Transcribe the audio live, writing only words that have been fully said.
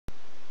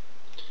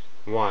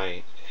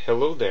Why,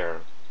 hello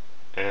there,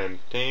 and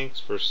thanks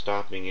for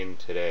stopping in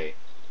today.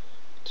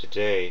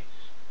 Today,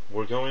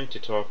 we're going to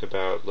talk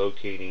about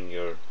locating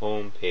your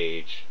home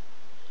page,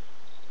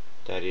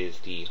 that is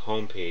the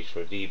home page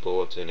for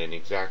Vbulletin, and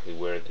exactly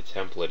where the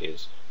template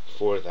is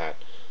for that,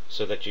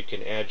 so that you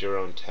can add your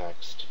own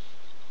text.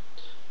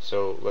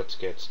 So let's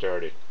get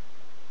started.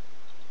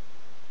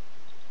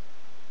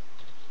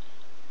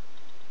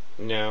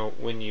 Now,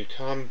 when you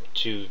come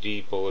to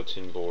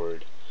Vbulletin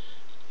board,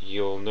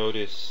 you'll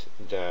notice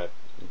that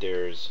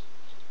there's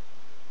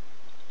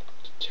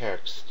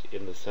text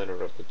in the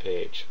center of the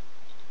page,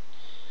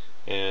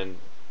 and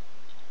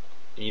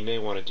you may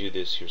want to do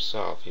this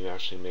yourself. You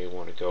actually may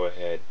want to go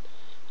ahead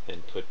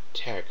and put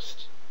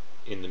text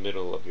in the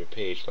middle of your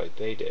page like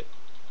they did.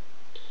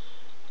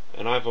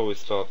 And I've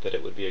always felt that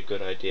it would be a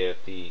good idea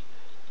if the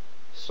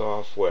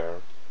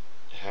software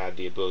had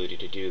the ability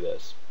to do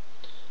this,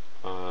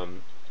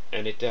 and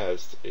it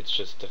does. It's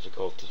just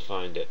difficult to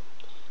find it.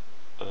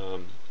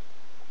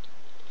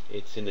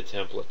 It's in the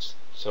templates.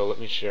 So let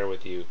me share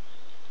with you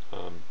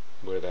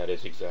where that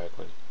is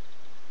exactly.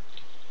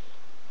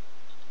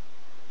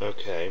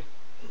 Okay,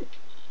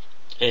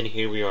 and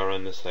here we are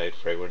on the site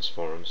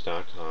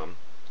fragranceforums.com,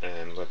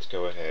 and let's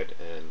go ahead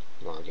and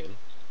log in.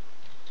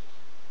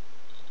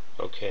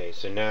 Okay,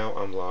 so now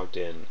I'm logged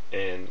in,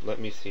 and let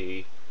me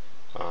see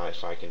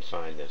if I can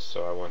find this.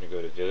 So I want to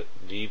go to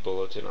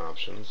Vbulletin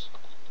options,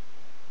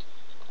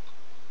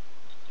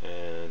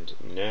 and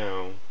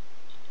now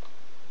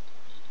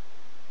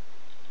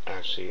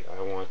actually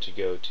I want to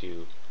go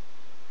to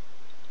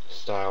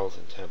Styles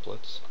and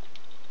Templates,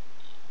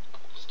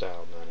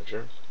 Style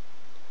Manager,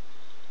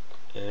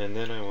 and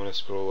then I want to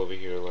scroll over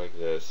here like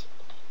this,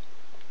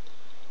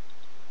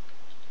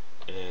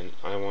 and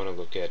I want to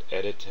look at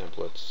Edit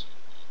Templates,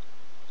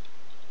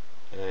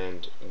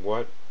 and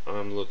what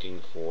I'm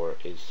looking for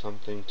is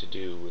something to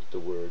do with the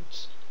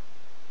words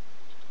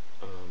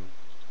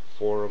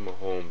Forum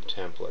Home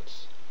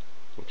Templates,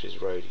 which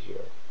is right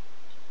here.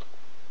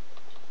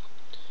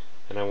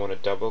 And I want to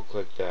double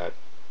click that,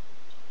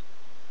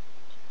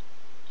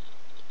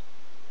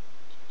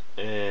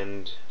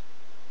 and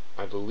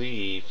I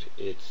believe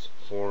it's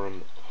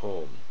Forum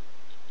Home,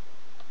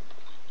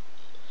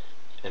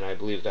 and I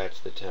believe that's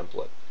the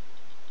template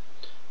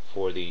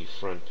for the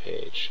front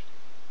page.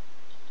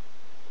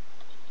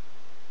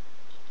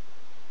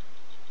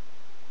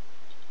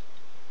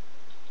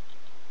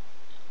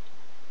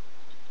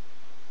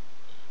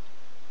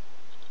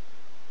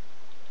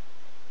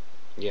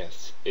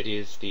 Yes, it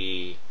is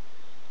the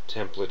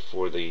template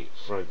for the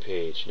front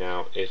page.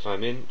 Now, if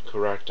I'm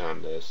incorrect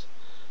on this,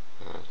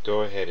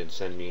 go ahead and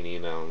send me an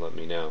email and let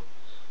me know.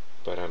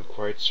 But I'm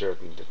quite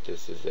certain that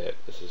this is it.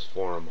 This is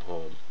Forum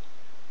Home.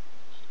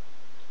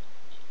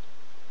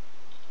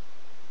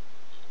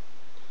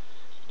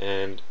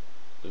 And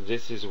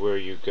this is where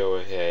you go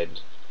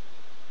ahead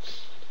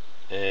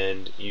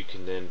and you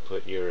can then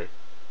put your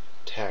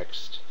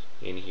text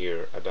in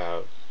here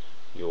about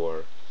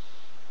your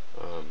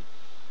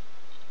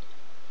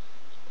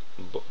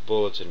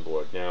bulletin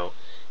board. Now,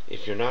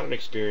 if you're not an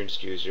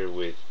experienced user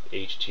with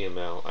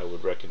HTML, I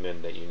would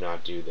recommend that you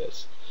not do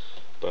this.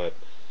 But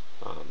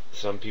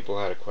some people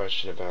had a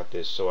question about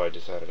this, so I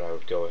decided I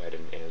would go ahead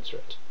and answer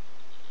it.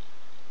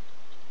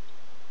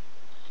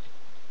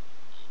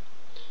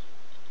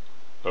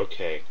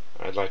 Okay,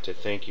 I'd like to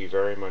thank you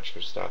very much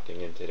for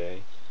stopping in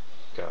today.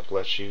 God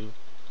bless you,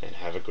 and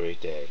have a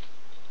great day.